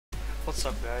What's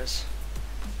up guys?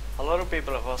 A lot of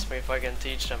people have asked me if I can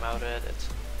teach them how to edit,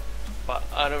 but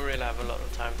I don't really have a lot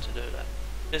of time to do that.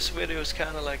 This video is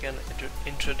kinda like an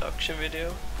introduction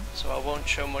video, so I won't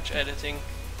show much editing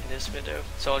in this video.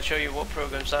 So I'll show you what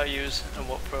programs I use and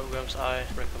what programs I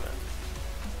recommend.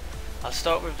 I'll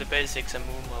start with the basics and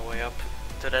move my way up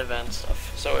to the advanced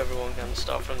stuff, so everyone can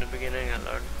start from the beginning and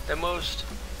learn. The most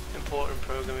important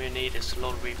program you need is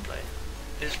LOL Replay.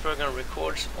 This program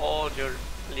records all your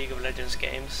League of Legends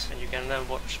games and you can then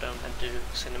watch them and do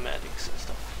cinematics and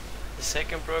stuff. The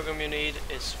second program you need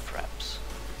is Fraps.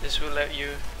 This will let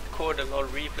you record the LOL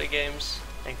Replay games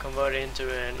and convert it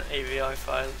into an AVI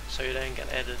file so you then can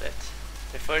edit it.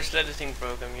 The first editing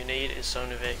program you need is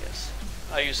Sony Vegas.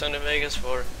 I use Sony Vegas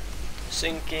for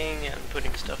syncing and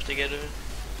putting stuff together.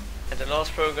 And the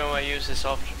last program I use is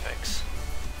After Effects.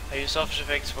 I use After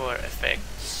Effects for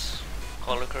effects,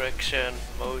 color correction,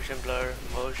 motion blur,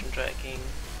 motion tracking,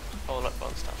 all that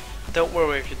fun stuff. Don't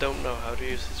worry if you don't know how to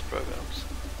use these programs.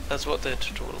 That's what the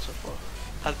tutorials are for.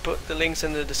 I'll put the links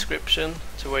in the description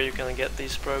to where you can get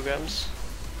these programs.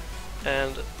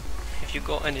 And if you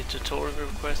got any tutorial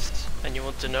requests and you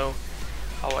want to know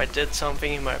how I did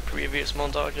something in my previous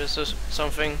montages or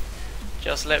something,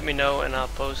 just let me know and I'll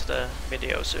post a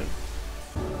video soon.